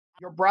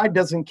Your bride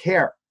doesn't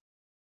care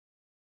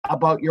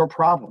about your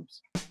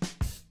problems.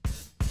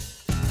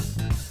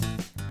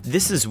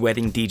 This is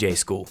Wedding DJ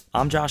School.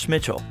 I'm Josh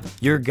Mitchell,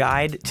 your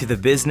guide to the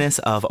business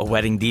of a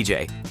wedding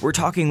DJ. We're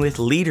talking with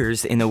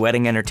leaders in the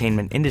wedding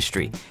entertainment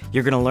industry.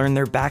 You're going to learn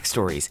their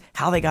backstories,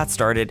 how they got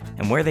started,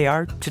 and where they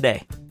are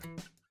today.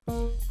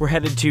 We're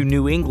headed to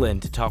New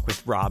England to talk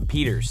with Rob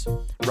Peters.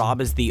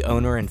 Rob is the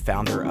owner and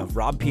founder of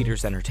Rob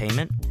Peters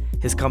Entertainment.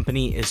 His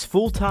company is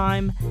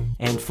full-time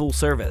and full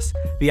service.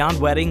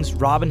 Beyond weddings,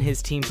 Rob and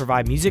his team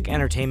provide music,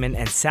 entertainment,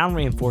 and sound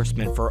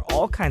reinforcement for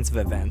all kinds of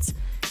events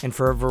and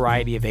for a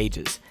variety of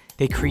ages.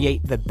 They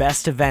create the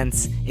best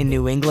events in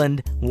New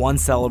England, one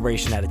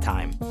celebration at a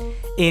time.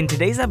 In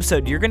today's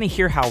episode, you're going to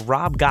hear how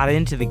Rob got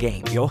into the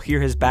game. You'll hear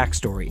his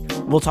backstory.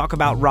 We'll talk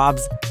about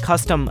Rob's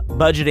custom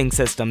budgeting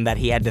system that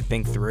he had to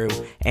think through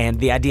and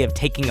the idea of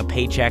taking a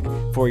paycheck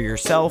for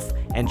yourself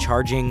and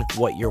charging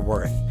what you're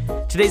worth.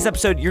 Today's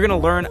episode, you're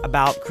going to learn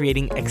about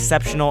creating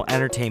exceptional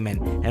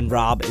entertainment, and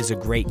Rob is a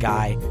great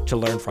guy to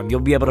learn from.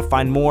 You'll be able to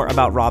find more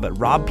about Rob at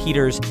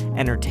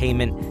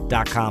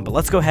robpetersentertainment.com. But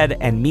let's go ahead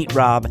and meet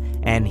Rob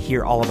and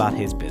hear all about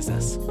his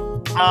business.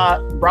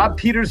 Rob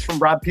Peters from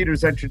Rob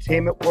Peters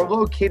Entertainment. We're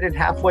located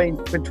halfway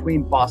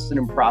between Boston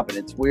and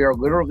Providence. We are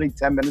literally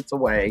 10 minutes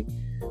away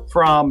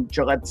from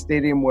Gillette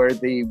Stadium, where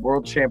the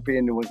world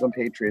champion New England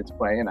Patriots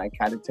play. And I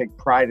kind of take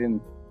pride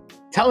in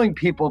telling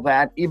people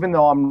that, even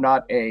though I'm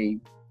not a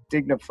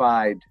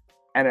dignified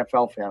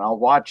NFL fan. I'll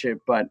watch it,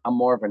 but I'm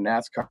more of a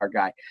NASCAR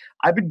guy.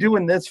 I've been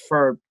doing this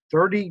for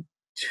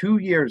 32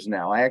 years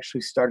now. I actually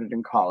started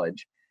in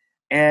college.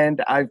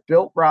 And I've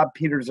built Rob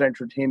Peters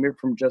Entertainment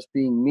from just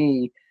being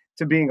me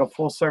to being a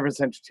full-service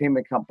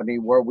entertainment company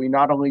where we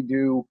not only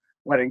do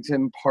weddings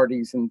and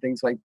parties and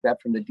things like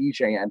that from the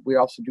DJ end, we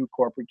also do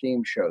corporate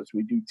game shows.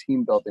 We do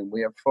team building.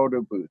 We have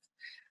photo booth.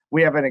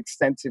 We have an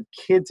extensive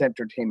kids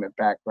entertainment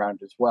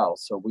background as well.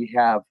 So we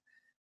have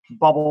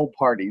bubble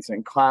parties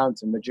and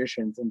clowns and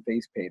magicians and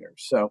face painters.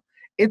 So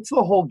it's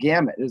the whole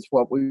gamut is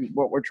what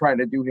we're trying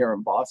to do here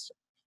in Boston.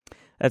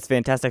 That's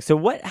fantastic.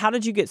 So how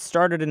did you get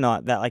started in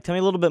that? Like, tell me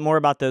a little bit more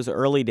about those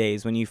early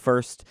days when you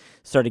first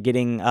started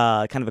getting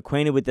kind of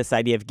acquainted with this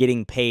idea of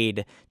getting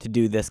paid to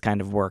do this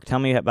kind of work. Tell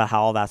me about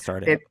how all that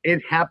started.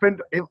 It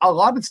happened. A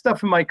lot of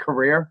stuff in my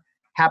career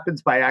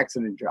happens by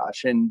accident,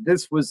 Josh. And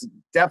this was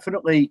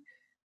definitely,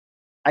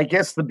 I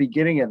guess, the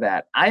beginning of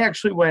that. I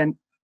actually went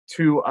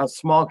to a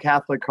small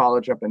Catholic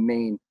college up in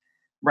Maine,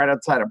 right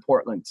outside of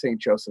Portland, St.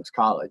 Joseph's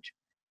College.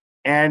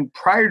 And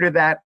prior to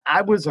that,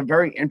 I was a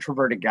very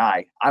introverted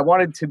guy. I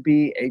wanted to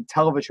be a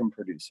television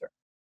producer.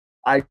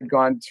 I'd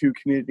gone to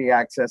community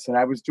access and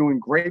I was doing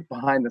great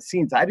behind the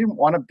scenes. I didn't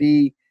want to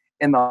be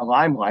in the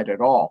limelight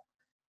at all.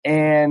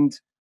 And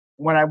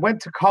when I went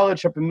to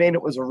college up in Maine,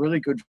 it was a really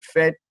good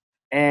fit.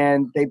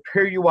 And they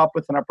pair you up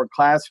with an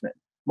upperclassman.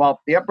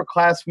 Well, the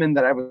upperclassman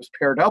that I was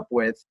paired up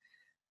with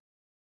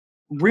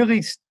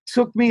really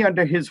took me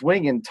under his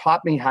wing and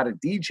taught me how to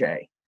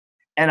DJ.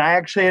 And I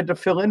actually had to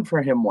fill in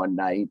for him one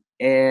night.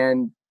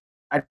 And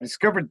I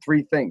discovered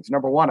three things.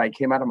 Number one, I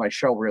came out of my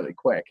shell really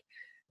quick.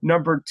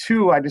 Number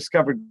two, I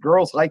discovered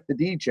girls like the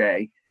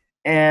DJ.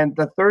 And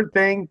the third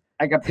thing,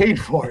 I got paid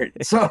for it.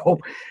 So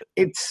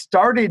it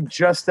started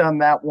just on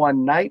that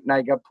one night, and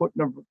I got put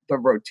in the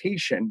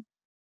rotation.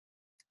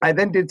 I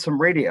then did some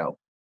radio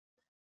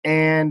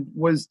and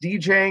was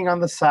DJing on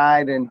the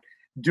side and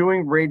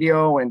doing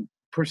radio and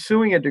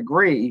pursuing a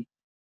degree.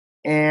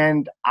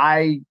 And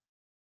I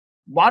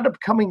wound up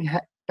coming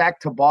back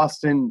to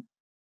Boston,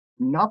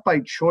 not by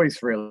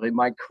choice, really.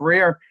 My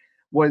career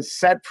was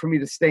set for me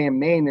to stay in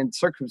Maine, and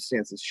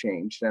circumstances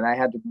changed, and I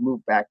had to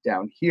move back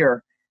down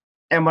here.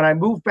 And when I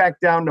moved back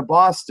down to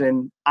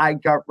Boston, I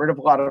got rid of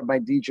a lot of my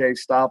DJ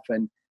stuff,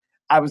 and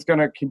I was going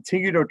to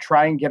continue to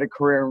try and get a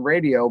career in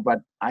radio, but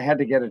I had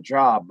to get a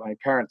job. My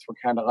parents were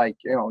kind of like,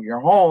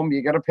 you're home,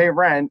 you got to pay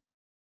rent,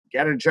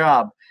 get a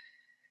job.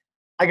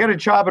 I got a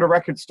job at a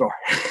record store.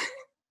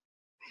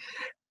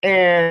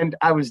 And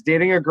I was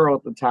dating a girl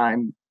at the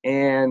time,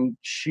 and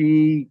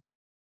she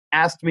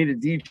asked me to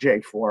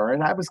DJ for her.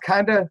 And I was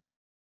kind of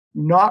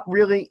not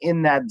really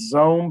in that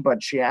zone,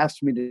 but she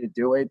asked me to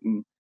do it.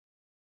 And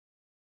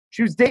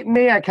she was dating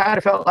me. I kind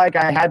of felt like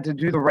I had to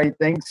do the right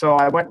thing. So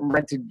I went and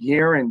rented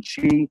gear, and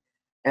she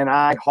and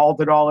I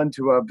hauled it all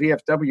into a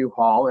VFW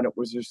hall, and it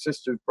was her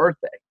sister's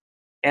birthday.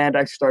 And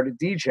I started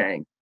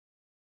DJing.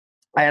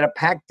 I had a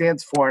packed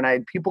dance floor, and I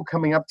had people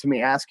coming up to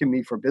me asking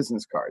me for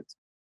business cards.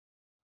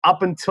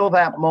 Up until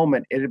that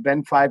moment, it had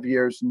been 5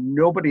 years.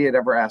 Nobody had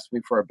ever asked me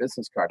for a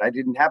business card. I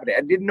didn't have any.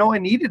 I didn't know I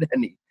needed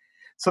any.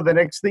 So the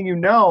next thing you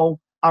know,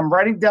 I'm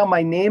writing down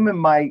my name and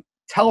my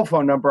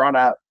telephone number on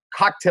a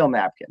cocktail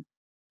napkin,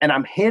 and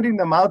I'm handing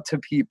them out to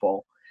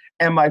people,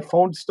 and my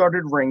phone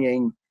started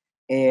ringing,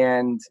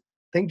 and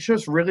things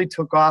just really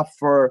took off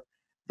for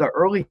the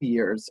early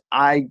years.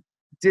 I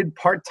did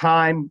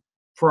part-time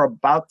for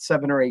about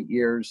 7 or 8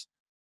 years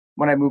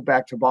when I moved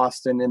back to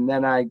Boston. And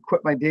then I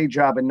quit my day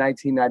job in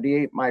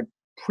 1998. My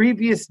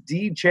previous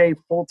DJ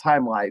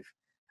full-time life,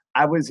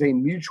 I was a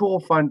mutual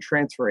fund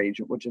transfer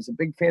agent, which is a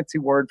big fancy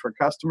word for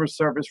customer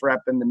service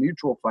rep in the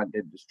mutual fund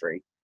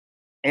industry.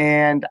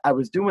 And I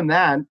was doing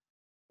that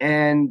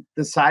and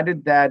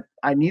decided that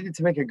I needed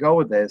to make a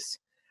go of this.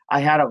 I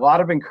had a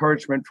lot of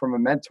encouragement from a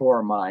mentor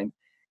of mine,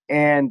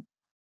 and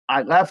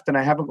I left and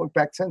I haven't looked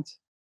back since.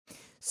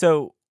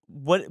 So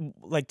what,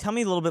 like, tell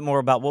me a little bit more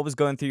about what was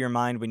going through your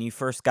mind when you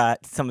first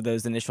got some of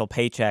those initial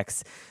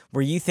paychecks.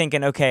 Were you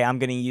thinking, okay, I'm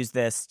going to use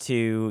this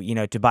to,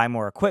 to buy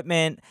more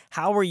equipment?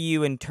 How were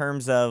you in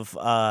terms of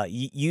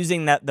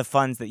using the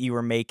funds that you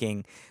were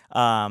making?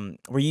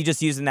 Were you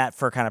just using that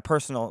for kind of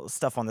personal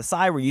stuff on the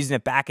side? Were you using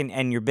it back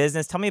in your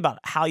business? Tell me about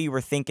how you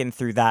were thinking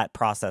through that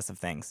process of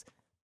things.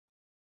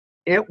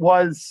 It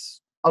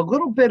was a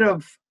little bit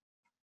of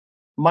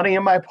money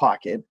in my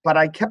pocket, but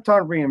I kept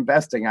on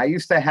reinvesting. I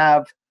used to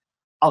have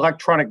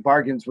Electronic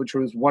Bargains, which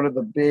was one of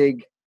the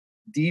big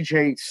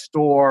DJ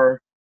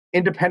store,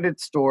 independent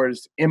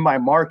stores in my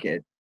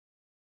market.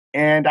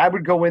 And I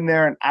would go in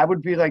there and I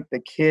would be like the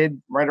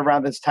kid right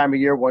around this time of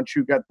year. Once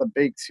you got the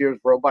big Sears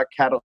Roebuck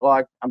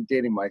catalog, I'm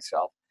dating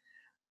myself.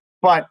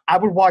 But I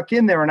would walk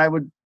in there and I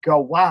would go,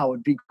 wow,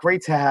 it'd be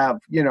great to have,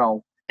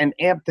 an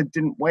amp that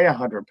didn't weigh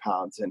 100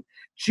 pounds. And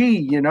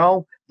gee,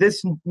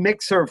 this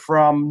mixer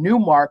from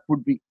Newmark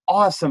would be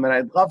awesome. And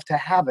I'd love to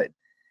have it.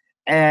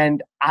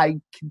 And I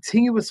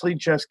continuously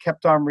just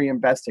kept on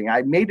reinvesting.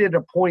 I made it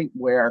a point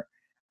where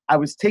I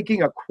was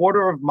taking a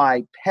quarter of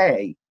my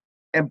pay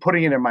and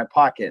putting it in my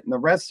pocket. And the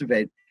rest of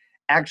it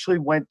actually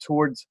went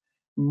towards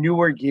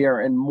newer gear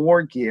and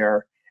more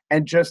gear,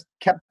 and just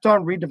kept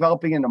on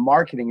redeveloping into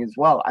marketing as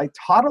well. I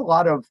taught a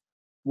lot of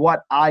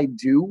what I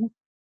do.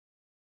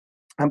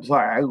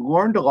 I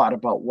learned a lot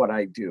about what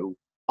I do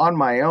on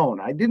my own.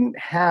 I didn't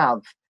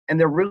have, and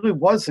there really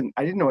wasn't,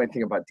 I didn't know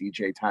anything about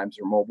DJ Times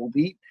or Mobile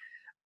Beat.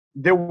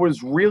 There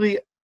was really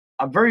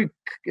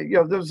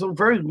there was a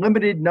very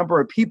limited number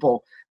of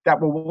people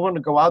that were willing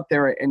to go out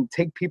there and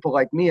take people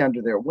like me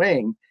under their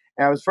wing.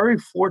 And I was very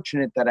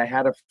fortunate that I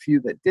had a few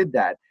that did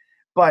that.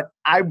 But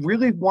I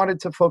really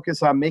wanted to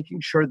focus on making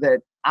sure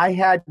that I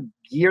had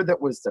gear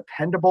that was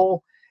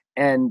dependable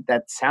and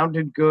that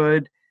sounded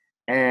good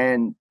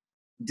and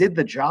did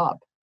the job.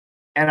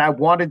 And I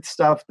wanted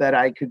stuff that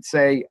I could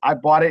say, I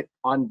bought it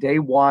on day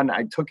one.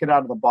 I took it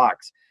out of the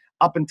box.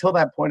 Up until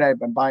that point, I had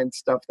been buying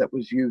stuff that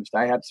was used.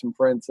 I had some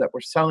friends that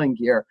were selling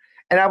gear,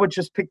 and I would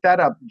just pick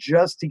that up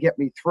just to get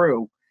me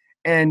through.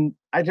 And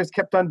I just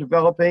kept on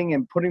developing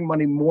and putting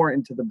money more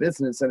into the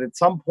business. And at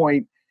some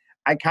point,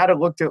 I kind of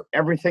looked at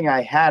everything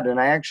I had, and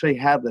I actually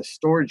had the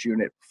storage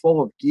unit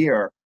full of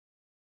gear.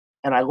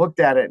 And I looked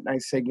at it and I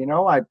said,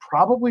 I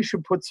probably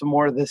should put some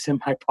more of this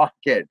in my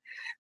pocket.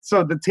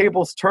 So the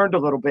tables turned a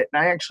little bit,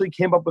 and I actually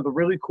came up with a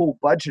really cool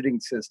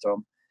budgeting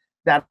system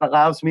that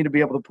allows me to be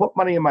able to put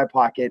money in my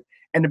pocket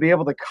and to be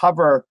able to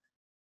cover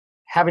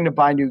having to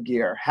buy new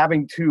gear,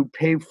 having to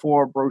pay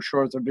for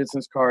brochures or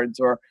business cards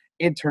or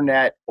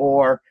internet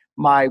or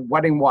my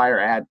wedding wire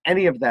ad,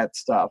 any of that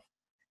stuff,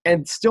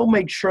 and still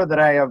make sure that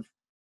I have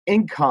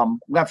income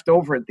left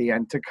over at the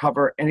end to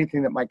cover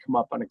anything that might come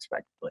up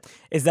unexpectedly.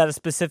 Is that a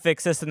specific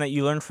system that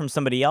you learned from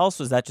somebody else?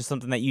 Was that just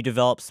something that you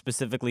developed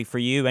specifically for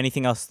you?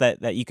 Anything else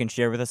that you can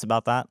share with us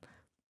about that?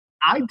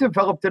 I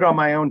developed it on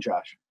my own,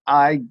 Josh.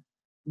 I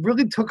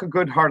really took a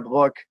good hard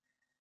look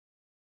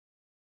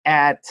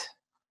at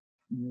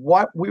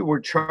what we were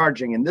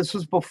charging. And this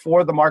was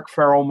before the Mark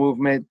Farrell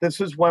movement. This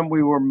was when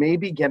we were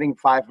maybe getting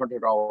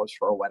 $500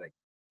 for a wedding.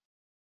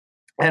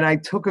 And I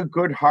took a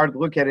good hard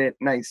look at it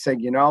and I said,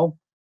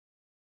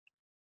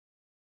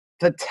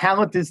 the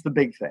talent is the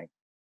big thing.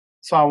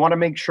 So I want to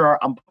make sure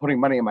I'm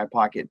putting money in my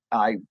pocket.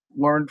 I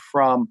learned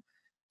from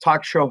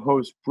talk show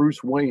host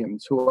Bruce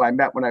Williams, who I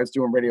met when I was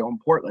doing radio in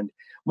Portland.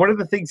 One of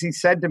the things he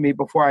said to me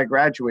before I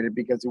graduated,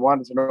 because he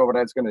wanted to know what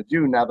I was going to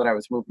do now that I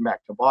was moving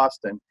back to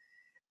Boston.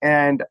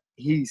 And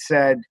he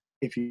said,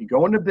 if you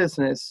go into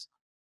business,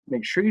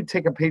 make sure you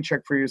take a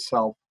paycheck for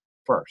yourself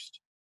first.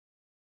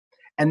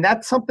 And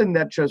that's something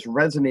that just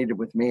resonated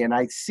with me. And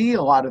I see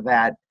a lot of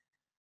that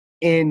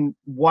in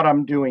what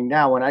I'm doing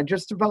now. And I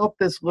just developed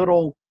this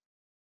little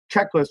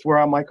checklist where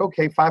I'm like,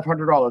 okay,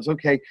 $500.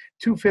 Okay,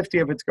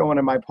 $250 of it's going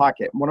in my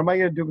pocket. What am I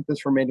going to do with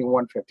this remaining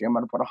 $150? I'm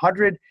going to put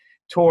 $100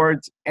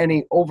 towards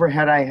any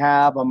overhead I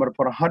have. I'm going to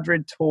put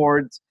 $100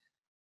 towards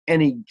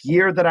any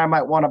gear that I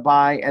might want to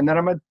buy. And then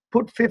I'm going to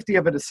put $50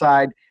 of it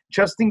aside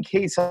just in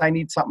case I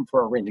need something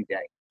for a rainy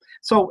day.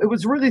 So it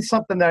was really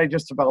something that I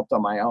just developed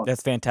on my own.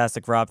 That's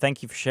fantastic, Rob.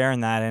 Thank you for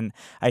sharing that. And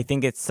I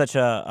think it's such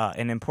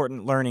an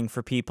important learning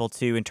for people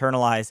to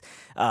internalize,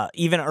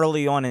 even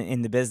early on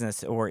in the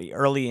business or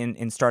early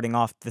in starting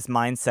off, this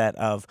mindset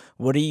of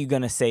what are you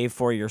going to save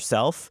for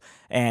yourself?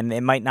 And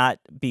it might not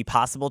be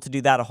possible to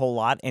do that a whole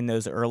lot in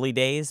those early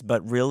days,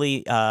 but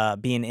really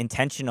being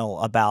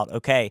intentional about,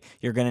 okay,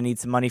 you're going to need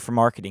some money for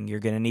marketing. You're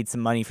going to need some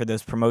money for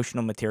those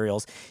promotional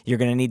materials. You're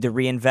going to need to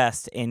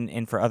reinvest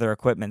in for other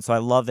equipment. So I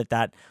love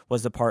that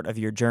was a part of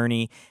your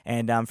journey.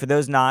 And for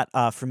those not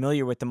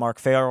familiar with the Mark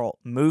Farrell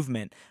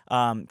movement,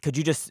 could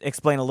you just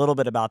explain a little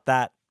bit about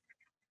that?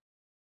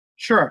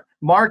 Sure.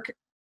 Mark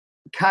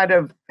kind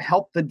of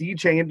helped the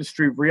DJ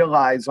industry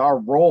realize our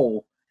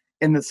role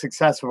in the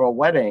success of a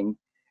wedding.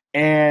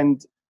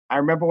 And I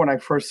remember when I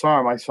first saw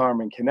him, I saw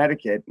him in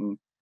Connecticut, and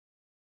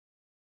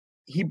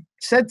he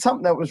said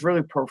something that was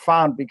really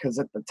profound, because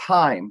at the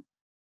time,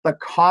 the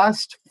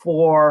cost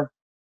for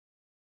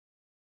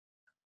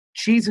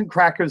cheese and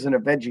crackers in a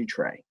veggie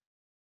tray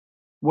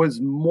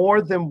was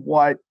more than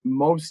what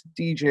most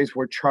DJs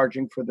were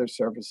charging for their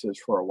services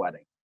for a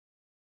wedding.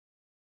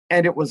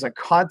 And it was a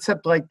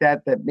concept like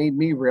that that made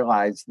me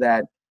realize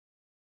that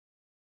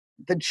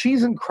the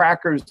cheese and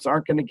crackers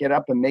aren't going to get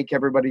up and make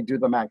everybody do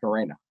the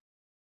Macarena.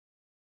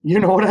 You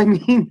know what I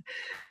mean?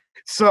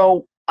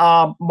 So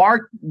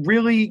Mark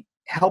really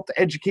helped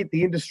educate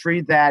the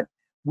industry that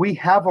we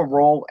have a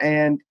role,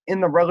 and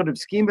in the relative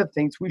scheme of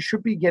things, we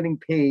should be getting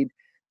paid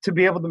to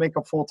be able to make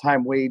a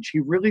full-time wage.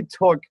 He really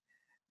took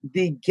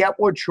the get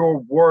what you're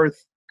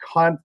worth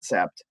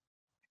concept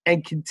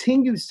and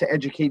continues to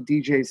educate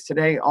DJs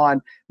today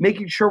on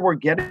making sure we're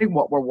getting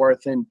what we're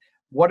worth and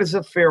what is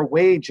a fair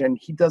wage. And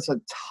he does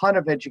a ton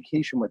of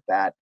education with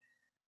that.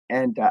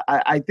 And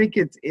I think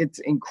it's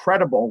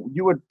incredible.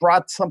 You had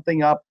brought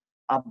something up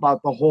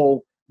about the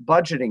whole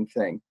budgeting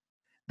thing.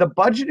 The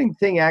budgeting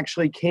thing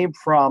actually came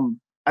from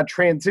a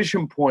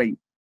transition point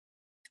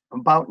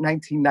about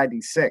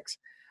 1996.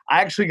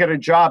 I actually got a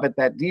job at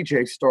that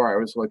DJ store I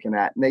was looking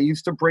at, and they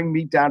used to bring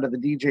me down to the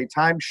DJ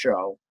Time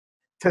show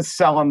to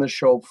sell on the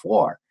show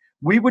floor.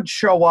 We would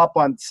show up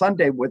on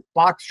Sunday with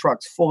box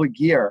trucks full of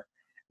gear,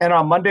 and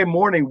on Monday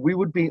morning, we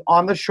would be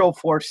on the show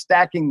floor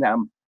stacking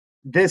them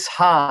this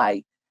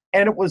high,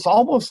 and it was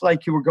almost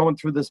like you were going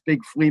through this big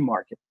flea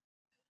market.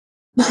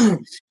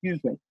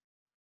 Excuse me.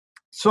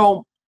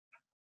 So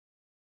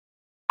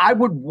I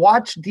would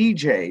watch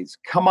DJs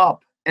come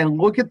up and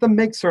look at the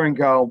mixer and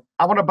go,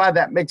 I want to buy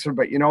that mixer,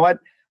 but you know what?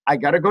 I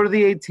got to go to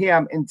the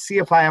ATM and see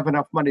if I have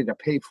enough money to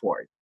pay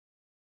for it.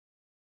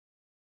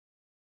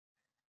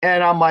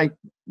 And I'm like,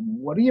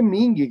 what do you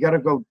mean you got to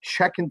go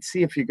check and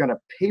see if you're going to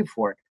pay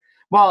for it?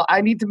 Well,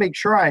 I need to make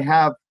sure I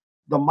have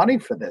the money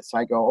for this.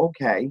 I go,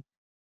 okay,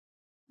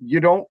 you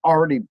don't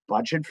already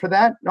budget for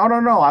that? No.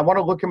 I want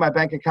to look at my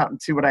bank account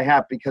and see what I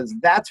have, because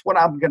that's what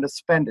I'm going to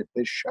spend at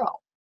this show.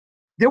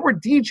 There were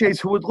DJs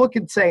who would look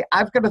and say,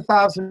 I've got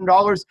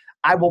 $1,000.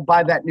 I will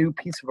buy that new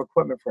piece of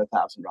equipment for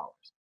 $1,000.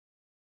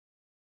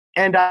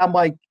 And I'm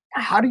like,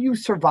 how do you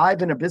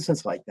survive in a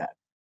business like that?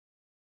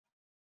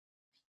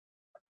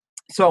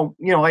 So,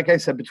 like I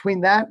said,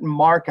 between that and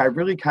Mark, I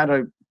really kind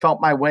of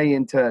felt my way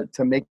into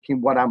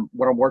making what I'm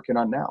working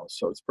on now.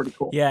 So it's pretty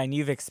cool. Yeah, and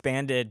you've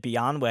expanded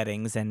beyond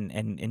weddings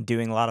and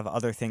doing a lot of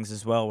other things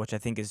as well, which I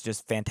think is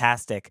just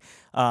fantastic.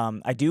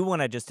 I do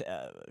want to just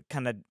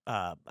kind of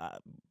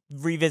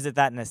revisit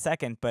that in a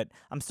second, but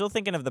I'm still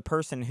thinking of the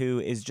person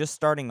who is just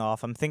starting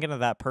off. I'm thinking of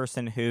that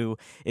person who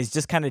is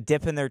just kind of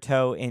dipping their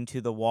toe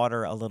into the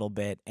water a little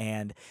bit,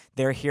 and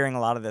they're hearing a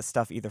lot of this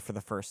stuff either for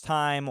the first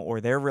time, or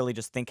they're really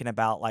just thinking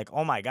about like,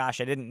 oh my gosh,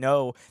 I didn't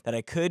know that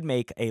I could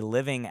make a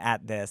living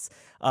at this.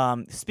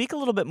 Speak a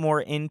little bit more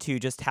into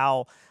just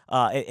how,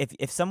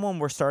 if someone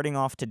were starting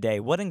off today,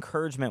 what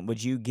encouragement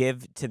would you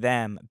give to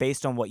them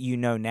based on what you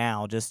know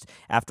now, just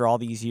after all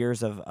these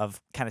years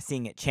of kind of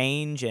seeing it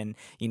change and,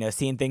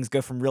 seeing things go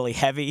from really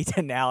heavy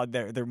to now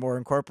they're more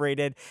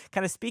incorporated?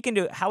 Kind of speaking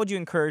to, how would you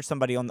encourage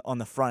somebody on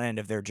the front end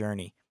of their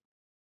journey?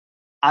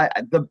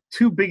 The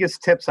two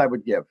biggest tips I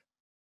would give.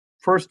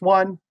 First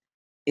one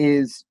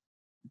is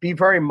be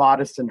very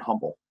modest and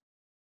humble.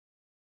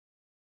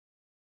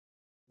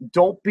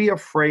 Don't be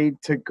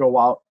afraid to go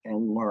out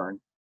and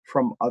learn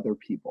from other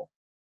people.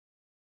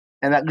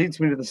 And that leads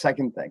me to the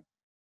second thing.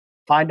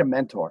 Find a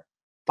mentor.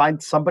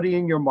 Find somebody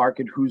in your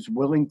market who's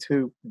willing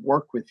to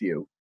work with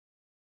you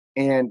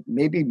and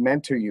maybe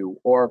mentor you,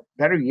 or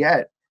better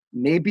yet,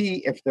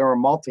 maybe if they're a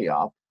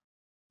multi-op,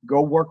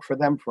 go work for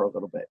them for a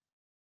little bit.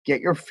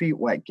 Get your feet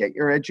wet, get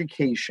your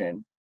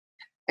education.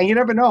 And you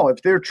never know,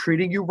 if they're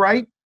treating you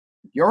right,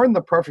 you're in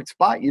the perfect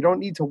spot. You don't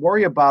need to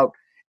worry about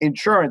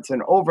insurance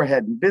and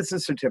overhead and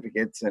business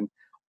certificates and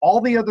all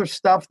the other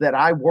stuff that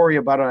I worry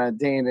about on a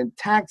day, and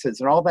taxes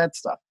and all that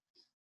stuff.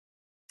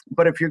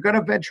 But if you're going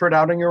to venture it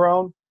out on your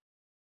own,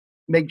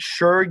 make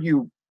sure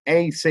you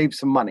save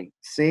some money.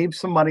 Save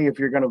some money if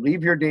you're going to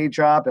leave your day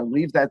job and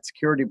leave that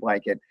security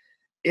blanket.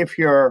 If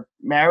you're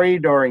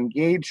married or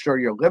engaged, or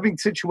your living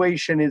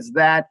situation is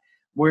that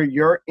where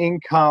your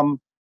income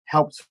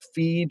helps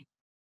feed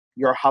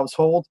your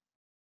household,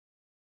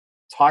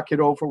 talk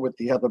it over with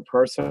the other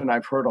person.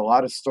 I've heard a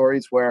lot of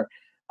stories where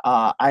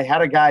I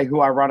had a guy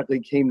who ironically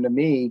came to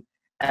me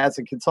as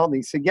a consultant.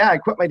 He said, yeah, I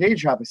quit my day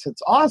job. I said,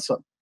 it's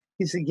awesome.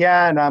 He said,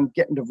 yeah, and I'm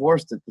getting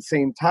divorced at the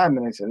same time.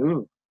 And I said,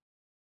 ooh.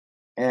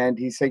 And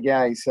he said,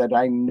 yeah, he said,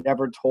 I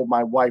never told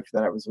my wife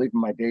that I was leaving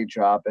my day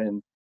job.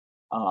 And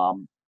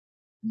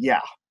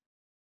yeah.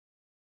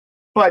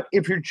 But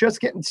if you're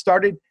just getting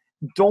started,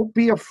 don't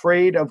be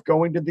afraid of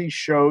going to these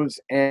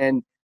shows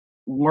and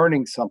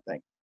learning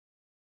something.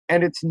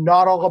 And it's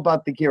not all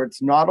about the gear.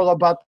 It's not all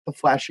about the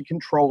flashy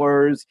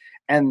controllers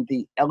and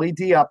the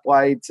LED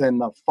uplights and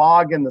the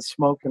fog and the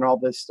smoke and all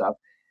this stuff.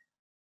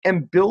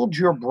 and build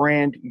your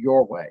brand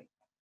your way.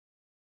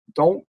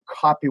 Don't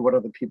copy what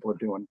other people are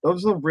doing.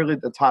 Those are really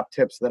the top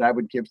tips that I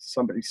would give to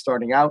somebody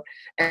starting out.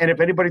 And if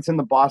anybody's in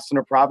the Boston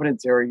or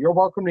Providence area, you're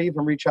welcome to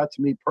even reach out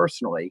to me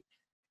personally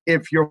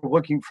if you're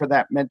looking for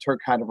that mentor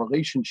kind of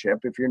relationship.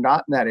 If you're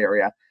not in that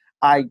area,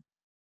 I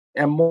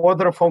am more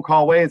than a phone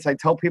call away. As I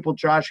tell people,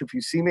 Josh, if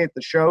you see me at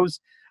the shows,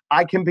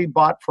 I can be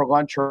bought for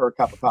lunch or a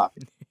cup of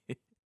coffee.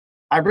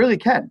 I really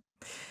can.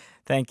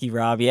 Thank you,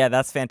 Rob. Yeah,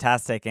 that's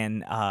fantastic.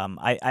 And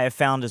I have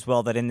found as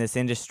well that in this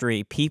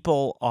industry,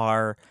 people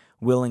are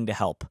willing to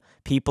help.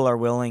 People are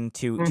willing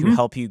to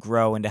help you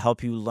grow and to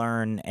help you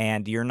learn.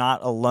 And you're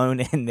not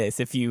alone in this.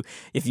 If you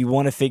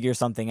want to figure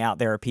something out,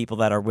 there are people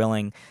that are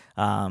willing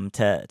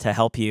to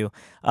help you.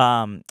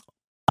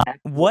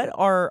 What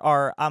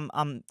are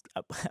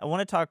I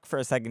want to talk for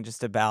a second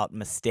just about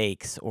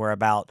mistakes, or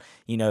about,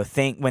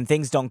 when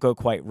things don't go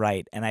quite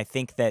right. And I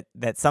think that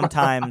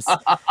sometimes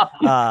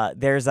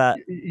there's a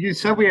You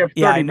said we have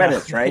 30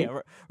 minutes, right?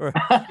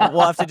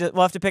 We'll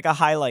have to pick a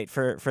highlight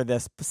for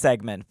this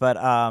segment. But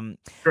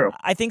True.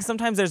 I think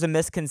sometimes there's a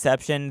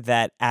misconception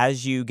that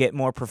as you get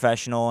more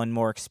professional and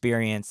more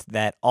experienced,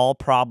 that all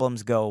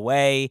problems go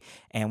away,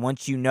 and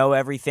once you know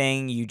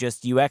everything,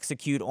 you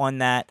execute on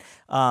that.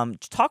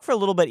 Talk for a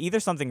little bit, either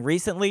something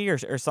recently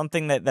or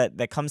something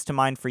that comes to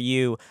mind for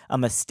you, a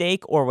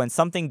mistake or when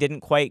something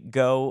didn't quite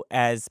go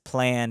as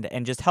planned,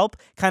 and just help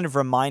kind of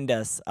remind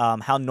us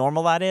how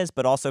normal that is,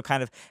 but also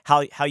kind of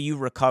how you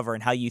recover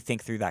and how you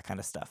think through that kind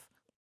of stuff.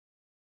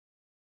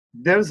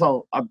 There's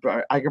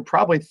I could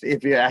probably,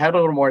 if I had a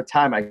little more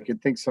time, I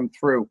could think some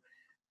through.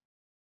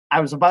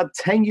 I was about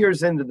 10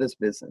 years into this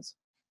business,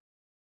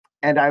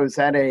 and I was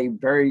at a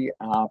very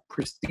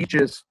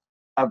prestigious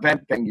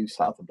event venue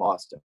south of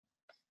Boston.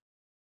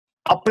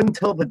 Up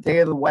until the day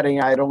of the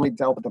wedding, I had only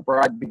dealt with the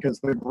bride because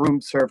the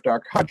groom served our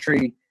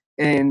country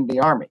in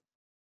the Army.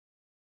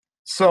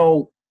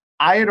 So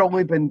I had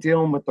only been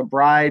dealing with the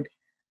bride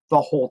the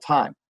whole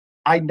time.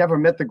 I never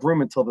met the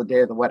groom until the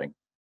day of the wedding.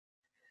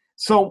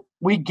 So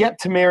we get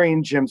to Mary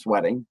and Jim's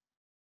wedding,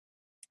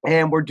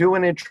 and we're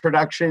doing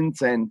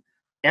introductions, and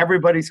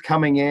everybody's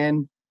coming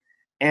in.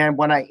 And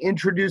when I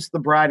introduce the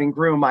bride and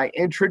groom, I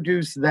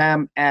introduce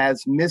them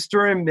as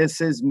Mr. and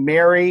Mrs.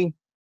 Mary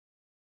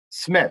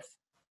Smith.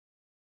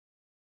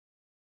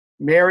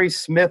 Mary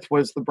Smith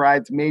was the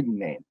bride's maiden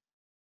name.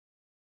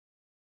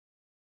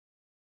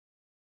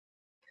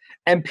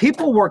 And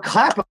people were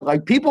clapping,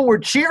 like people were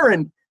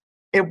cheering.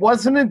 It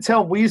wasn't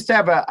until we used to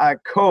have a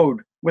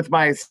code with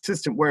my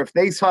assistant where if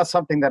they saw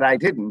something that I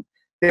didn't,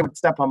 they would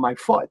step on my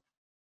foot.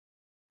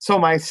 So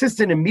my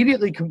assistant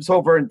immediately comes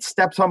over and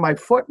steps on my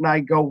foot, and I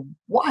go,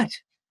 "What?"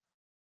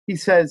 He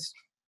says,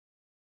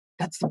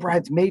 "That's the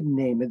bride's maiden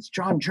name. It's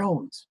John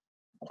Jones."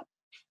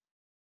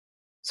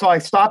 So I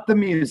stopped the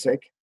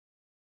music.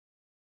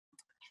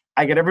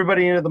 I get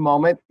everybody into the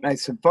moment, and I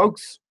said,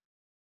 "Folks,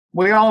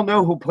 we all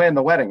know who planned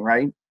the wedding,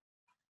 right?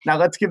 Now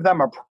let's give them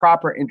a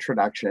proper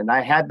introduction."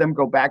 I had them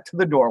go back to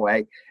the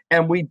doorway,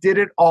 and we did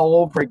it all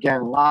over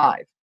again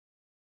live.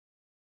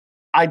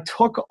 I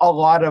took a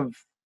lot of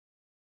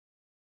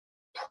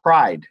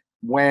pride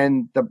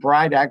when the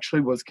bride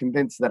actually was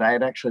convinced that I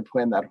had actually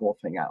planned that whole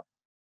thing out,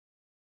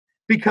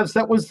 because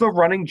that was the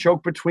running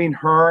joke between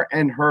her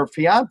and her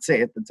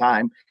fiance at the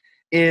time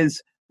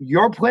is,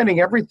 "You're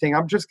planning everything.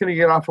 I'm just going to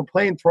get off a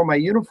plane, throw my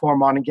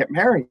uniform on, and get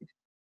married."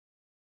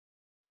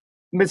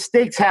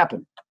 Mistakes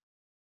happen.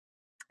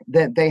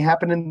 They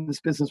happen in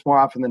this business more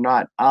often than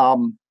not.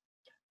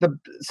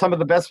 Some of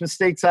the best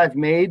mistakes I've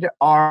made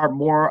are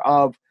more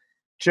of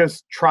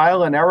just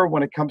trial and error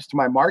when it comes to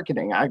my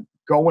marketing. I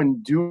go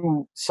and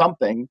do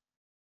something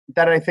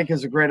that I think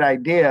is a great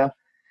idea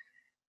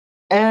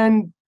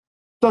and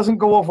doesn't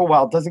go over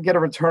well, doesn't get a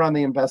return on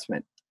the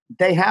investment.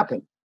 They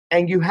happen,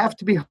 and you have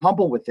to be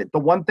humble with it. The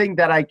one thing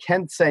that I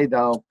can say,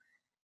 though,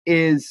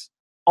 is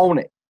own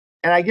it.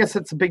 And I guess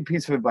that's a big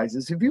piece of advice,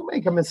 is if you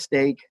make a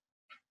mistake,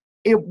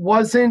 it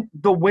wasn't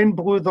the wind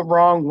blew the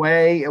wrong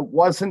way. It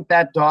wasn't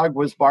that dog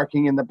was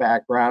barking in the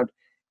background.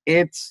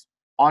 It's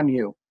on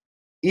you.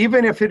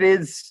 Even if it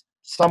is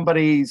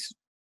somebody's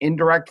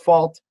indirect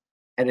fault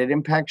and it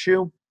impacts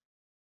you,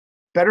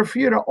 better for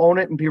you to own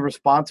it and be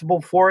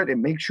responsible for it. It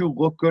makes you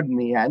look good in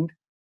the end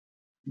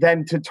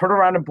than to turn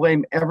around and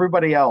blame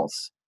everybody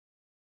else.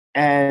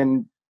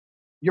 And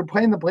you're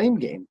playing the blame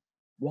game.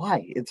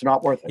 Why? It's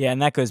not worth it. Yeah,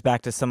 and that goes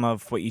back to some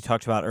of what you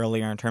talked about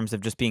earlier in terms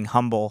of just being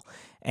humble,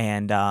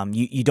 and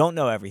you don't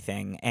know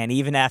everything. And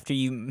even after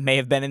you may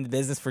have been in the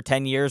business for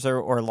 10 years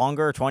or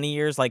longer, or 20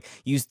 years, like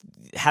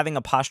having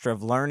a posture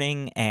of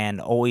learning and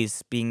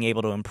always being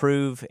able to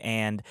improve,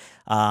 and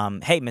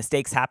hey,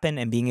 mistakes happen,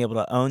 and being able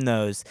to own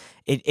those,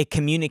 it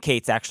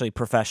communicates actually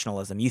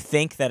professionalism. You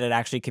think that it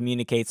actually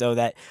communicates,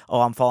 oh,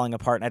 I'm falling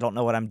apart and I don't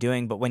know what I'm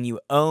doing. But when you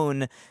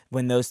own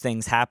when those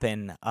things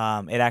happen,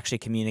 it actually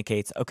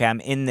communicates, okay, I'm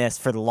in this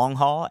for the long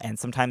haul, and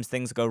sometimes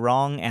things go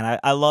wrong. And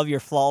I love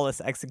your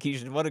flawless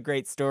execution. What a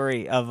great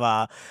story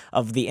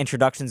of the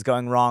introductions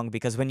going wrong,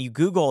 because when you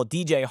Google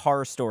DJ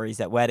horror stories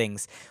at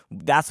weddings,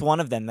 that's one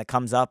of them that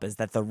comes up, is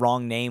that the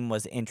wrong name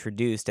was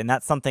introduced. And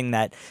that's something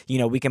that,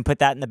 we can put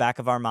that in the back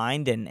of our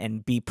mind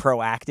and be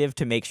proactive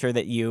to make sure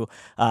that you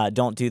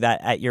don't do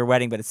that at your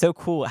wedding. But it's so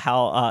cool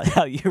how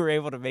you were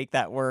able to make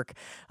that work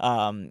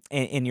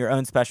in your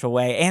own special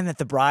way, and that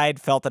the bride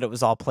felt that it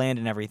was all planned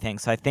and everything.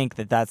 So I think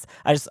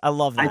I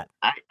love that.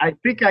 I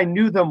think I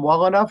knew them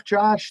well enough,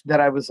 Josh, that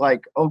I was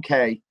like,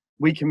 okay,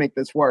 we can make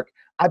this work.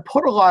 I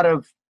put a lot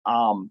of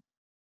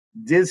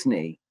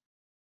Disney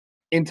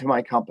into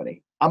my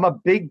company. I'm a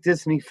big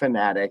Disney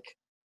fanatic,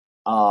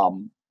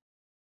 and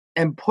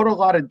put a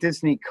lot of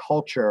Disney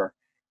culture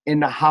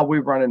into how we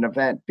run an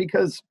event,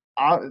 because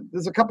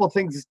there's a couple of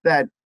things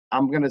that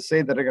I'm going to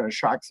say that are going to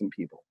shock some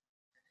people.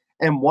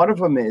 And one of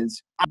them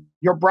is,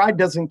 your bride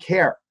doesn't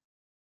care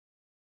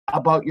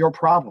about your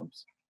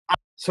problems.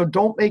 So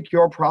don't make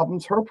your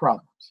problems her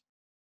problems.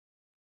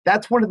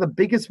 That's one of the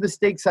biggest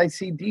mistakes I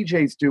see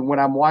DJs do when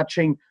I'm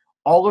watching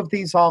all of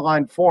these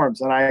online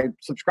forums, and I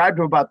subscribe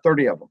to about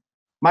 30 of them.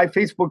 My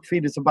Facebook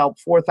feed is about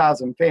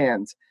 4,000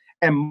 fans,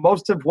 and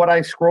most of what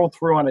I scroll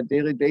through on a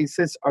daily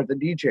basis are the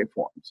DJ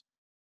forums.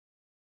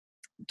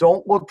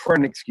 Don't look for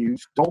an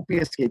excuse. Don't be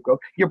a scapegoat.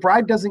 Your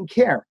bride doesn't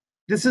care.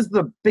 This is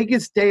the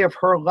biggest day of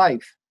her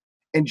life,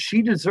 and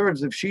she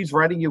deserves, if she's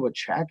writing you a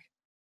check,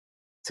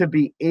 to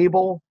be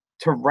able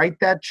to write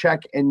that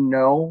check and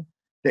know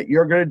that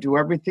you're going to do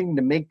everything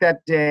to make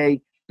that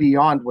day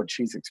beyond what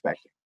she's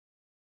expecting.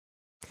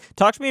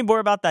 Talk to me more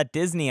about that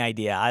Disney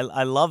idea.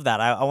 I love that.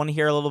 I want to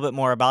hear a little bit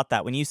more about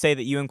that. When you say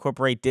that you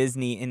incorporate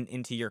Disney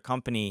into your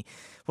company,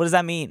 what does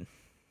that mean?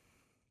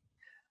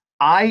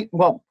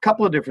 Well, a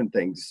couple of different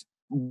things.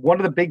 One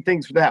of the big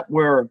things that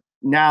we're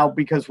now,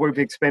 because we've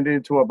expanded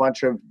into a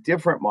bunch of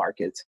different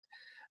markets,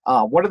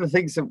 one of the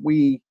things that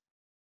we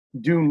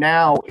do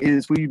now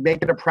is we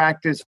make it a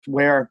practice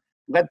where,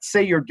 let's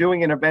say you're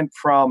doing an event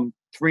from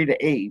 3 to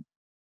 8,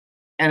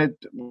 and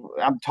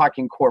I'm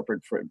talking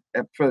corporate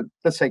for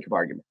the sake of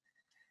argument,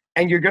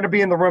 and you're going to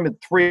be in the room at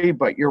 3,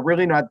 but you're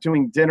really not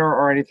doing dinner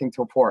or anything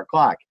till 4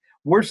 o'clock.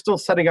 We're still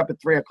setting up at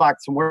 3 o'clock,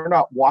 so we're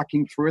not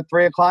walking through at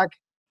 3 o'clock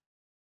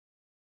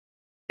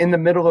in the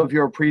middle of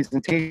your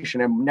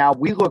presentation, and now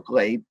we look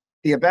late,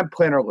 the event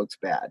planner looks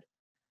bad.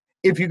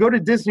 If you go to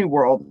Disney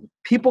World,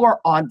 people are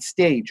on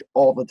stage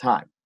all the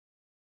time.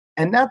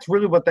 And that's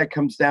really what that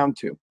comes down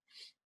to.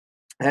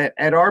 At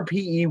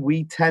RPE,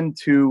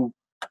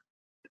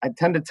 I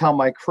tend to tell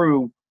my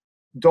crew,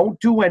 don't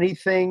do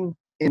anything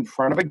in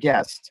front of a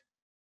guest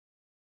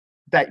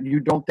that you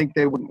don't think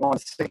they would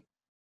want to see.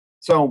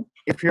 So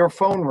if your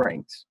phone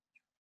rings,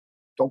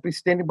 don't be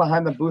standing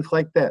behind the booth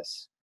like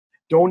this.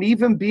 Don't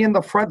even be in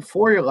the front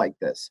foyer like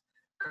this.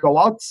 Go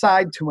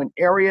outside to an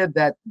area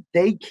that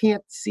they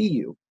can't see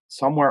you,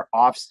 somewhere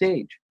off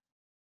stage,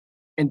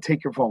 and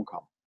take your phone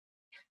call.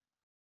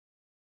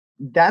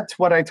 That's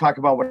what I talk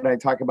about when I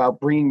talk about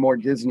bringing more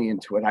Disney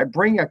into it. I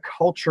bring a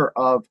culture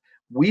of,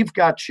 we've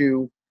got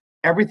you,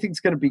 everything's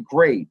going to be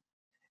great,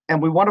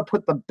 and we want to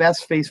put the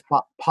best face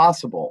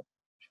possible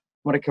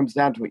when it comes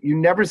down to it. You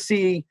never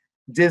see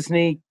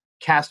Disney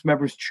cast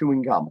members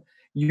chewing gum.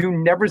 You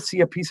never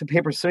see a piece of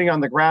paper sitting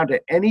on the ground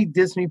at any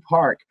Disney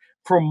park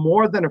for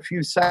more than a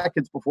few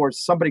seconds before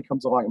somebody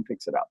comes along and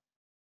picks it up.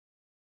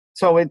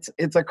 So it's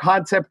a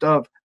concept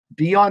of,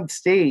 be on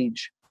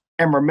stage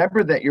and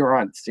remember that you're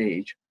on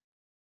stage.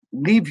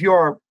 Leave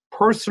your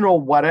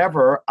personal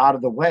whatever out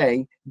of the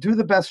way, do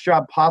the best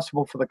job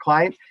possible for the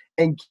client,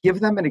 and give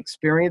them an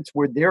experience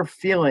where they're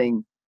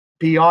feeling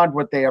beyond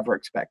what they ever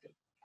expected.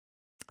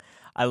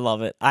 I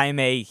love it. I'm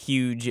a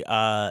huge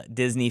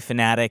Disney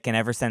fanatic, and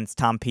ever since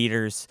Tom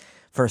Peters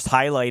first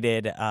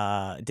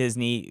highlighted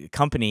Disney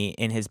company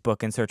in his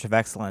book In Search of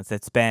Excellence,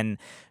 it's been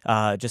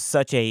just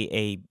such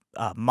a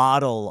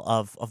model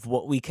of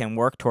what we can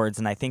work towards.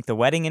 And I think the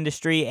wedding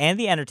industry and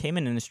the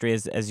entertainment industry,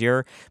 as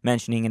you're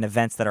mentioning, in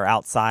events that are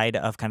outside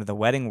of kind of the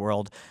wedding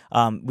world,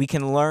 we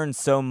can learn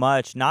so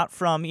much, not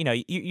from,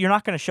 you're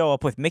not going to show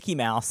up with Mickey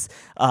Mouse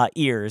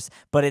ears,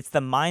 but it's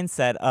the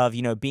mindset of,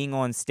 being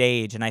on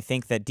stage. And I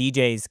think that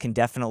DJs can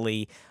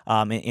definitely,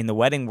 in the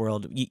wedding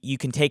world, you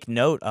can take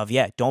note of,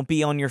 don't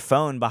be on your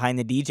phone behind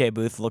the DJ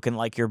booth looking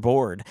like you're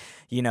bored.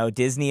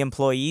 Disney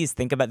employees,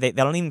 think about, they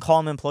don't even call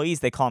them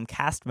employees, they call them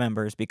cast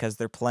members, because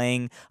they're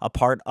playing a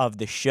part of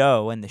the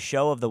show, and the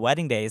show of the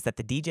wedding day is that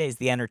the DJ is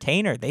the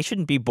entertainer. They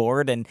shouldn't be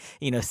bored and,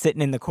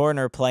 sitting in the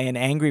corner playing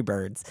Angry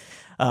Birds.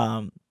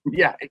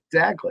 Yeah,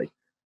 exactly.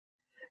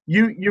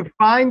 You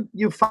find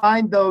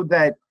though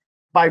that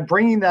by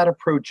bringing that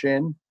approach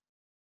in,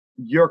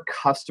 your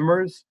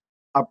customers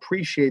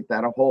appreciate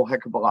that a whole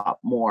heck of a lot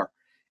more.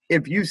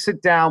 If you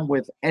sit down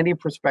with any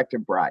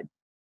prospective bride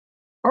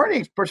or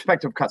any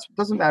prospective customer,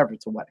 doesn't matter if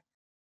it's a wedding,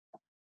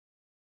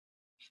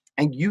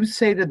 and you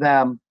say to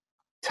them,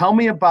 tell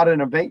me about an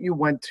event you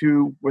went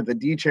to where the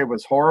DJ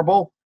was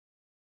horrible,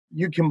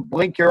 you can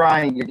blink your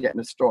eye and you're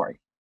getting a story.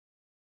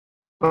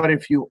 But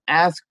if you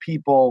ask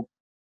people,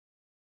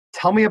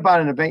 tell me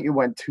about an event you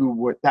went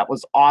to that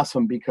was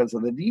awesome because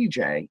of the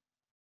DJ,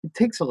 It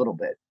takes a little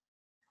bit.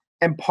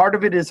 And part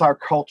of it is our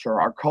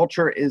culture. Our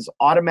culture is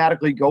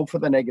automatically go for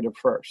the negative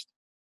first.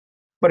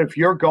 But if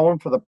you're going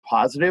for the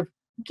positive,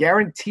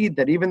 guaranteed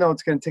that even though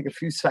it's going to take a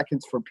few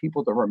seconds for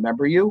people to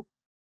remember you,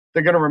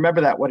 they're going to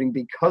remember that wedding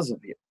because of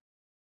you.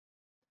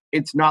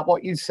 It's not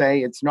what you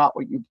say, it's not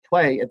what you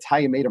play, it's how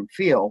you made them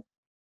feel.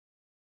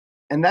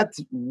 And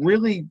that's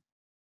really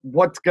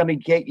what's going to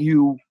get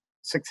you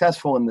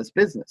successful in this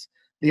business.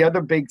 The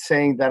other big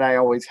saying that I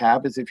always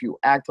have is if you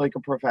act like a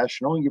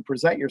professional, you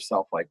present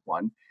yourself like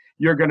one,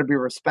 you're going to be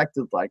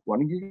respected like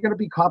one, and you're going to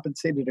be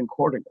compensated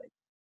accordingly.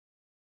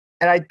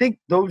 And I think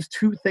those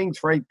two things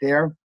right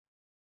there,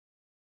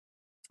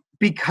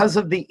 because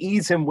of the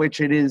ease in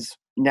which it is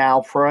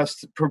now for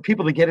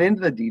people to get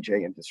into the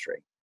DJ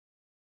industry,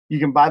 you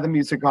can buy the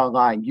music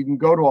online. You can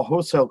go to a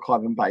wholesale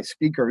club and buy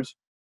speakers.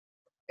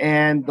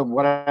 And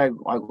what I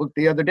looked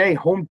the other day,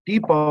 Home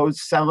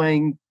Depot's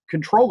selling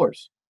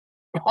controllers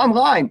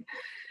online.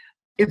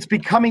 It's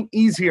becoming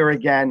easier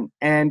again.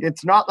 And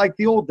it's not like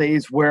the old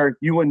days where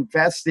you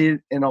invested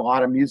in a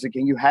lot of music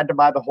and you had to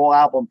buy the whole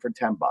album for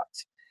 $10.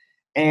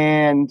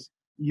 And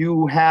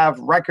you have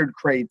record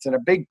crates and a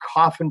big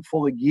coffin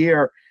full of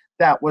gear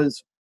that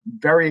was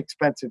very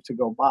expensive to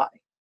go buy.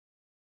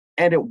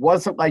 And it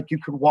wasn't like you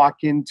could walk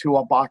into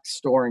a box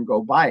store and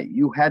go buy it.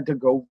 You had to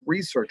go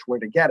research where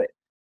to get it.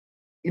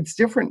 It's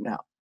different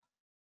now.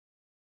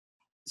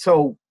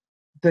 So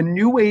the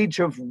new age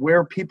of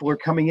where people are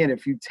coming in,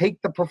 if you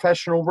take the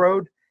professional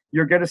road,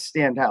 you're going to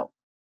stand out.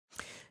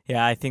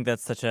 Yeah, I think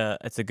that's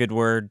it's a good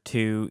word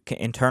to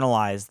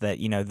internalize that,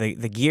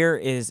 the gear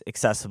is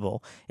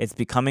accessible. It's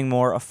becoming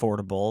more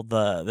affordable.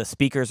 The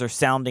speakers are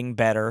sounding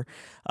better,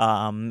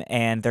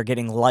 and they're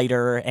getting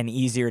lighter and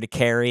easier to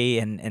carry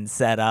and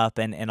set up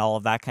and all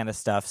of that kind of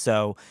stuff.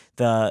 So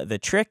the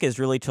trick is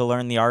really to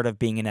learn the art of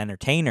being an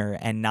entertainer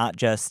and not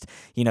just,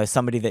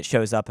 somebody that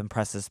shows up and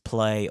presses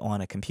play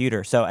on a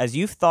computer. So as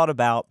you've thought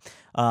about,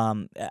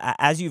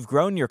 as you've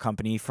grown your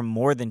company from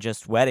more than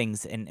just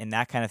weddings and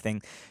that kind of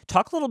thing,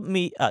 talk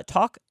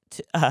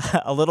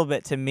a little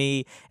bit to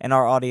me and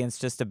our audience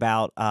just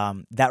about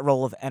that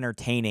role of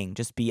entertaining,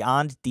 just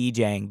beyond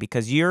DJing,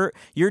 because you're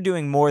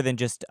doing more than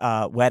just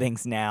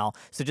weddings now.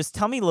 So just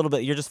tell me a little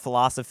bit your just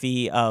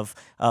philosophy of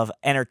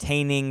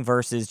entertaining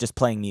versus just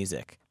playing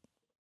music.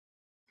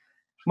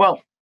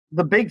 Well,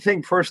 the big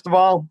thing, first of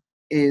all,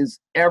 is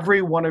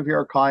every one of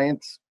your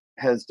clients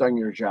has done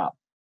your job.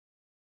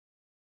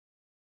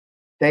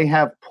 They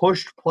have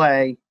pushed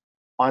play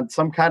on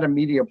some kind of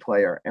media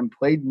player and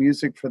played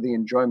music for the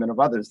enjoyment of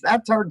others.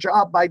 That's our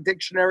job by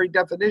dictionary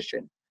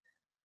definition.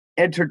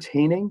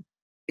 Entertaining,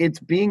 it's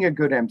being a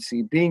good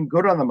MC, being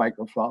good on the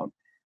microphone,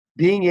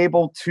 being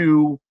able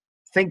to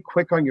think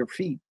quick on your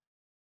feet.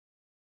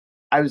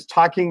 I was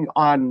talking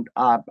on,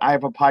 I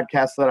have a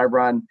podcast that I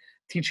run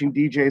teaching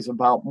DJs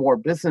about more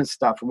business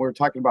stuff, and we were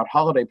talking about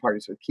holiday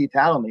parties with Keith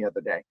Allen the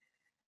other day.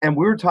 And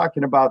we were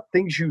talking about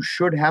things you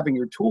should have in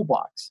your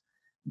toolbox.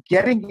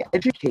 Getting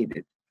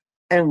educated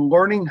and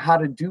learning how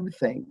to do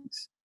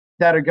things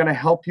that are going to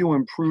help you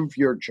improve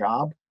your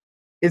job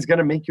is going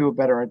to make you a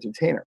better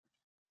entertainer.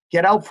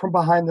 Get out from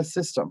behind the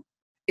system.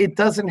 It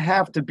doesn't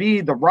have to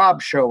be the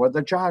Rob show or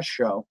the Josh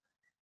show.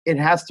 It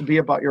has to be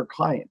about your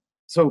client.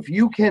 So if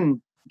you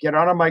can get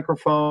on a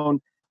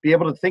microphone, be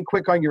able to think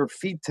quick on your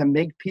feet to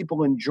make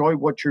people enjoy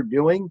what you're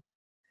doing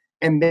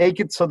and make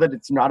it so that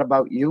it's not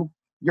about you,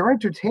 you're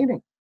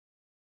entertaining.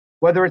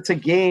 Whether it's a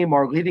game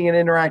or leading an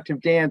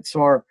interactive dance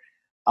or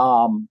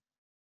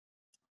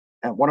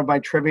at one of my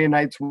trivia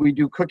nights, we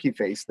do Cookie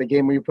Face, the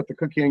game where you put the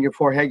cookie on your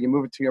forehead, you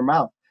move it to your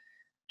mouth.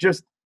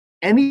 Just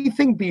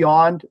anything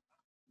beyond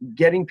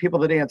getting people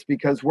to dance,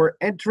 because we're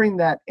entering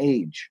that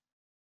age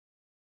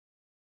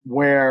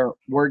where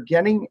we're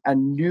getting a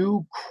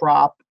new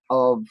crop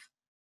of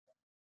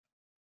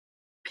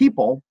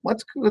people.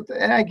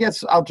 And I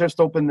guess I'll just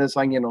open this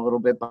onion a little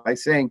bit by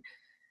saying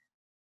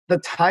the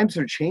times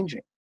are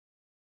changing.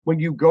 When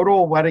you go to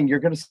a wedding, you're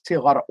going to see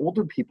a lot of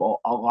older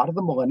people, a lot of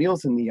the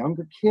millennials and the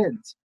younger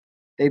kids.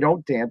 They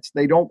don't dance.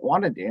 They don't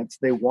want to dance.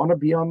 They want to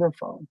be on their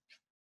phone.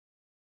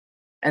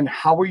 And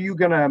how are you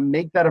going to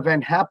make that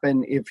event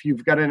happen if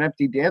you've got an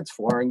empty dance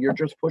floor and you're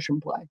just push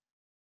and play?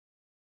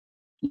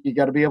 You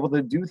got to be able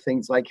to do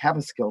things like have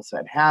a skill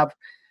set, have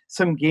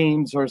some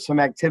games or some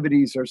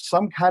activities or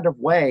some kind of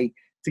way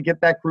to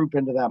get that group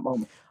into that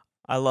moment.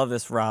 I love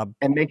this, Rob.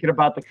 And make it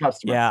about the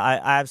customer. Yeah,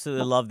 I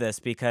absolutely love this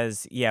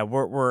because,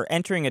 we're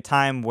entering a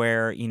time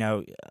where,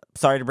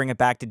 sorry to bring it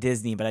back to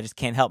Disney, but I just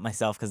can't help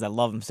myself because I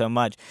love them so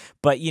much.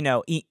 But,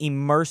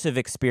 immersive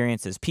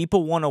experiences.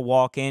 People want to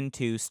walk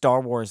into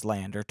Star Wars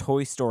land or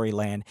Toy Story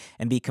land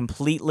and be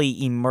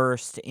completely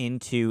immersed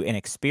into an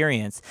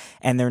experience.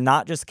 And they're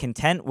not just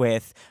content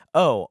with,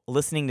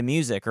 listening to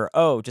music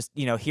or, just,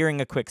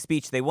 hearing a quick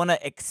speech. They want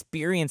to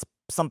experience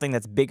something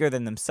that's bigger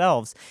than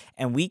themselves,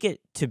 and we get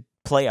to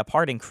play a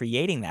part in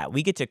creating that.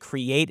 We get to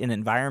create an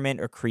environment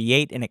or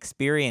create an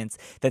experience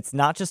that's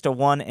not just a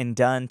one and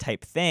done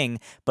type thing,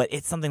 but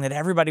it's something that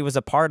everybody was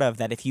a part of,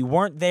 that if you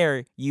weren't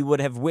there, you would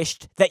have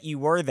wished that you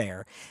were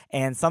there.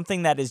 And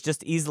something that is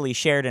just easily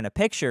shared in a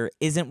picture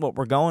isn't what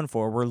we're going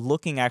for. We're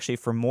looking actually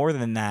for more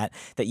than that,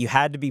 that you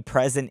had to be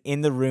present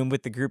in the room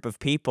with the group of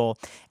people,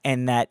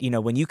 and that,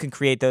 when you can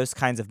create those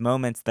kinds of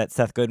moments that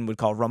Seth Godin would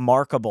call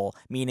remarkable,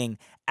 meaning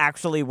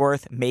actually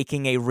worth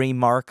making a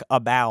remark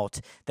about,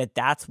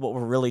 that's what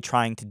we're really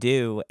trying to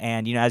do.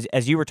 And,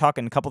 as you were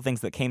talking, a couple of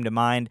things that came to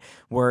mind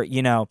were,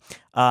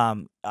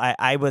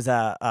 I was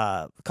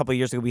a couple of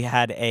years ago, we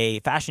had a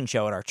fashion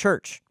show at our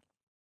church,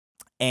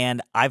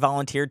 and I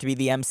volunteered to be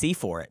the MC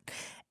for it.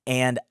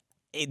 And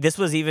this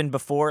was even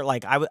before,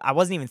 I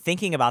wasn't even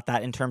thinking about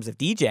that in terms of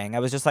DJing. I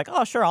was just like,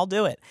 oh, sure, I'll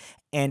do it.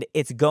 And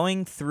it's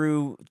going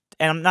through,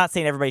 and I'm not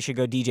saying everybody should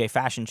go DJ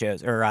fashion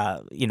shows or,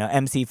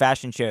 MC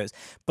fashion shows,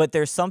 but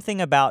there's something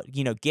about,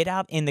 get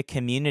out in the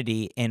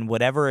community and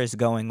whatever is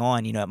going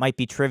on. It might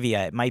be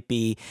trivia, it might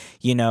be,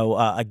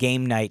 a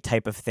game night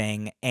type of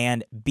thing,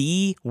 and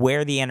be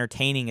where the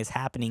entertaining is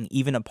happening,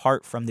 even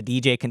apart from the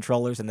DJ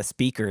controllers and the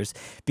speakers,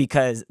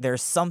 because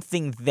there's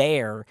something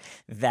there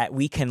that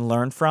we can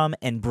learn from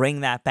and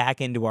bring that back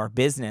into our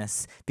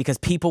business, because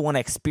people want to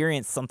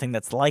experience something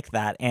that's like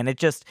that. And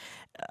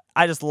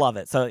I just love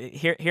it. So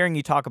hearing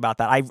you talk about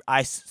that,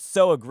 I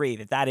so agree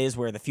that is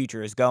where the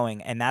future is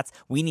going, and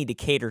we need to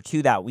cater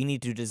to that. We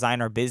need to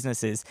design our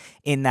businesses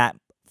in that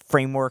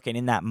framework and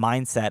in that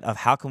mindset of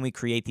how can we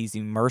create these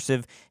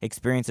immersive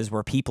experiences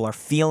where people are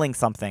feeling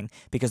something,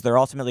 because they're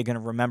ultimately going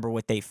to remember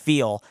what they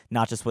feel,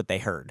 not just what they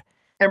heard.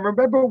 And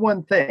remember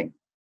one thing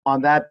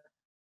on that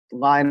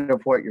line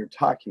of what you're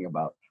talking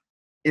about.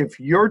 If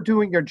you're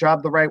doing your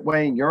job the right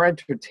way and you're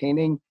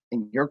entertaining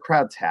and your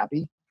crowd's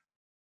happy,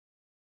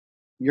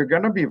 you're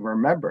going to be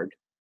remembered.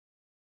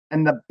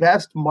 And the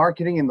best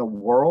marketing in the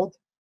world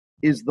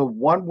is the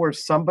one where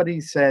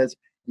somebody says,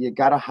 you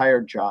got to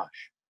hire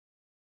Josh.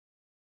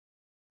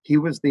 He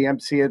was the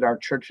MC at our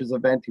church's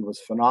event. He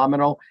was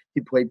phenomenal. He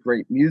played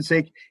great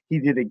music. He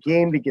did a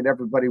game to get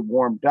everybody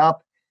warmed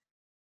up.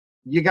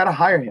 You got to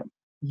hire him.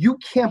 You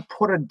can't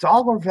put a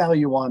dollar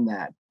value on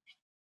that.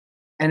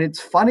 And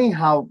it's funny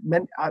how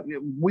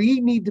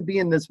we need to be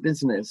in this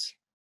business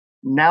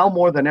now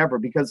more than ever,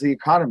 because the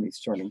economy's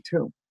turning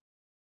too.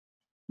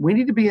 We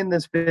need to be in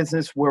this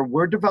business where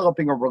we're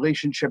developing a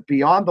relationship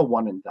beyond the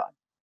one and done.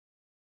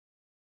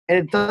 And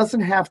it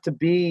doesn't have to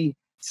be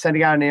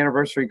sending out an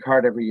anniversary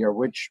card every year,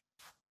 which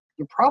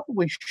you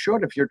probably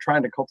should if you're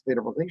trying to cultivate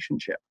a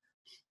relationship.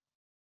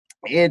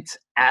 It's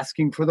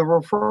asking for the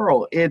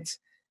referral. It's,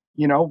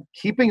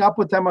 keeping up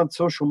with them on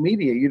social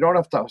media. You don't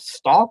have to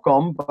stalk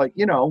them, but,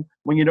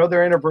 when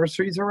their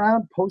anniversary's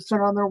around, post it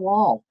on their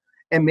wall.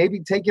 And maybe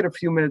take it a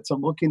few minutes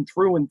of looking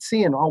through and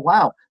seeing, oh,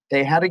 wow,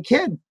 they had a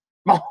kid.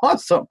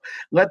 Awesome.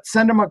 Let's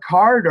send them a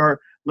card, or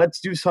let's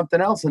do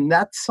something else. And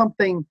that's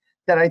something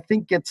that I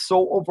think gets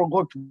so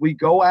overlooked. We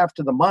go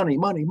after the money.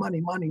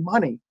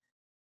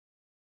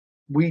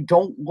 We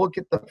don't look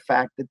at the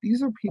fact that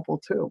these are people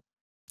too.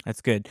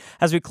 That's good.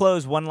 As we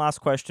close, one last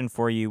question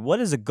for you.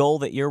 What is a goal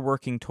that you're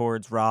working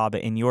towards, Rob,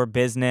 in your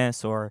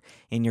business or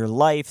in your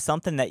life,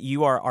 something that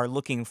you are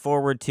looking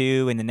forward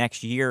to in the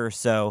next year or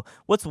so?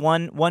 What's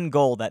one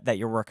goal that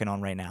you're working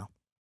on right now?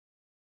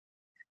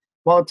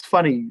 Well, it's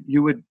funny.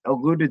 You had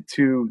alluded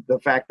to the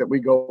fact that we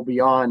go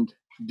beyond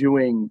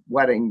doing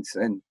weddings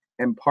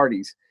and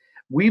parties.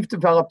 We've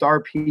developed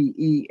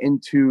RPE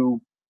into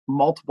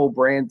multiple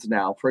brands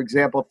now. For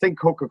example, think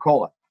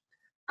Coca-Cola.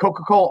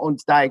 Coca-Cola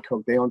owns Diet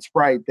Coke. They own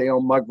Sprite. They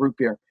own Mug Root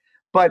Beer.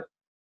 But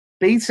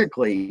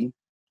basically,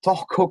 it's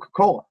all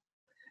Coca-Cola.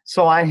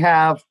 So I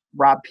have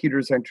Rob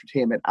Peters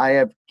Entertainment. I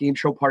have Game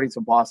Show Parties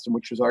of Boston,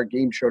 which is our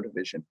game show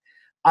division.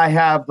 I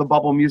have the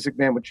Bubble Music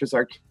Man, which is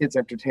our kids'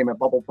 entertainment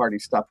bubble party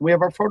stuff. We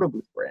have our photo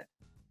booth brand.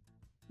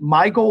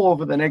 My goal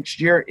over the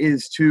next year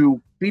is to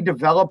be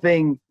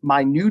developing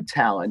my new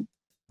talent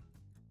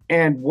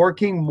and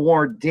working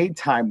more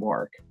daytime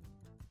work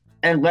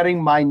and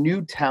letting my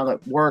new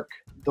talent work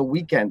the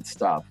weekend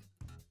stuff,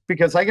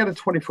 because I got a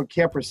 20-foot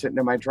camper sitting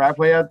in my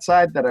driveway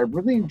outside that I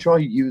really enjoy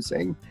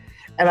using.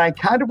 And I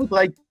kind of would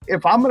like,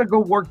 if I'm going to go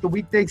work the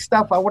weekday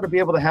stuff, I want to be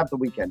able to have the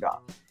weekend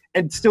off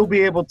and still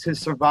be able to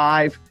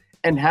survive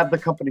and have the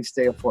company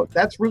stay afloat.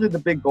 That's really the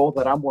big goal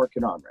that I'm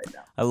working on right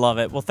now. I love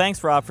it. Well,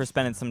 thanks, Rob, for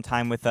spending some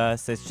time with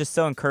us. It's just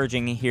so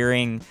encouraging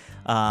hearing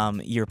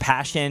your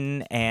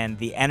passion and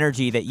the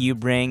energy that you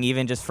bring,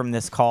 even just from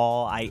this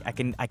call. I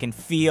can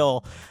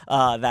feel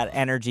that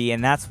energy,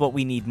 and that's what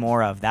we need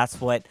more of. That's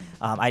what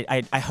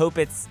I hope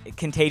it's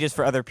contagious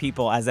for other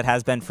people, as it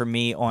has been for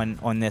me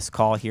on this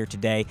call here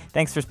today.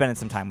 Thanks for spending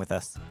some time with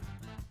us.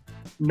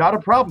 Not a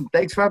problem.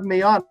 Thanks for having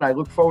me on. I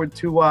look forward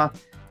to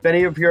if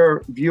any of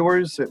your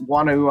viewers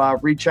want to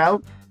reach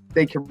out,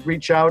 they can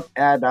reach out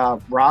at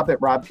Rob at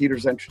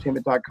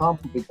robpetersentertainment.com.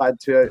 I'll be glad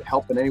to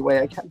help in any way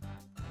I can.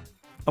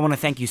 I want to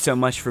thank you so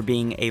much for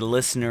being a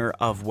listener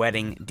of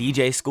Wedding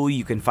DJ School.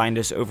 You can find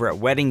us over at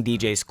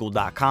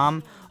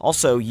weddingdjschool.com.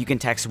 Also, you can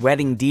text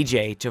Wedding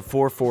DJ to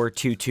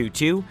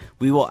 44222.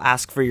 We will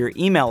ask for your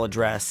email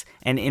address,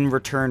 and in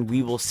return,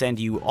 we will send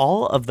you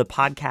all of the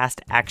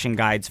podcast action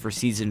guides for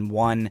season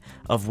 1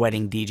 of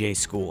Wedding DJ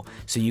School.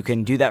 So you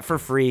can do that for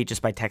free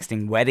just by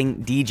texting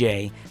Wedding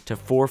DJ to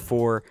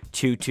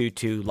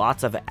 44222.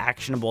 Lots of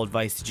actionable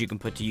advice that you can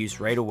put to use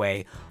right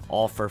away,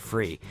 all for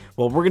free.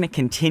 Well, we're going to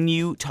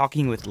continue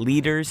talking with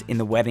leaders in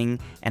the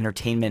wedding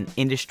entertainment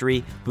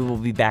industry. We will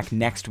be back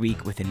next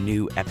week with a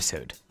new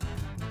episode.